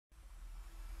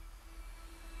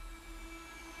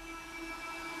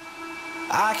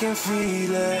I can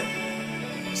feel it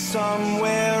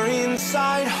somewhere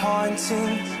inside,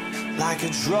 haunting. Like a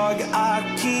drug I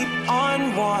keep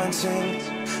on wanting.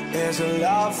 There's a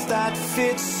love that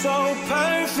fits so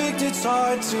perfect, it's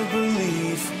hard to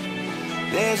believe.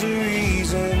 There's a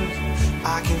reason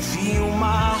I can feel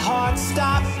my heart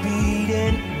stop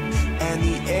beating, and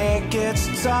the air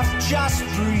gets tough just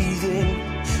breathing.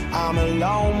 I'm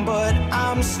alone but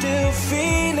I'm still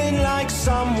feeling like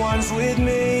someone's with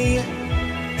me.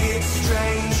 It's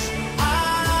strange,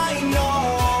 I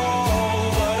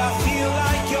know, but I feel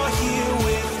like you're here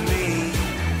with me.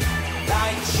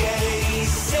 Like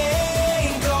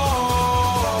chasing ghosts,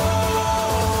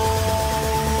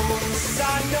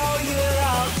 I know you're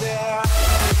out there.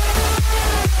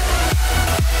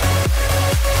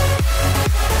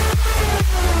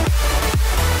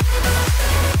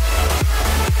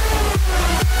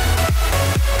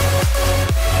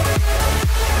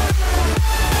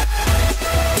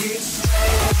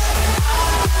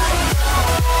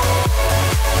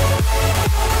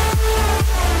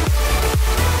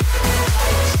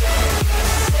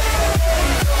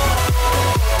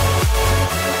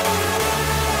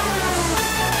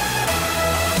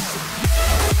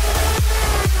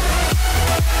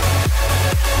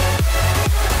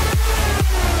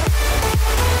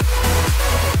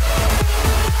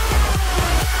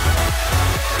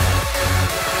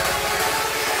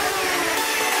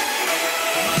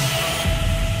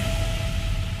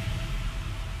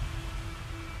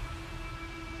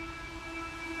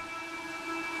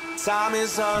 Time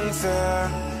is unfair,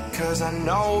 'cause I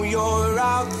know you're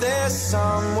out there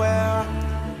somewhere,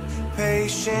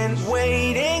 patient,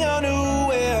 waiting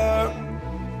unaware,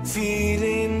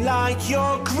 feeling like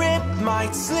your grip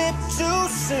might slip too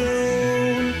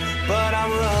soon. But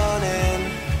I'm running,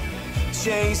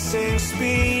 chasing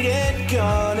speed and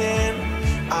gunning.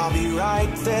 I'll be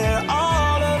right there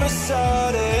all of a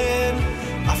sudden.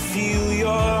 I feel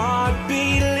your heart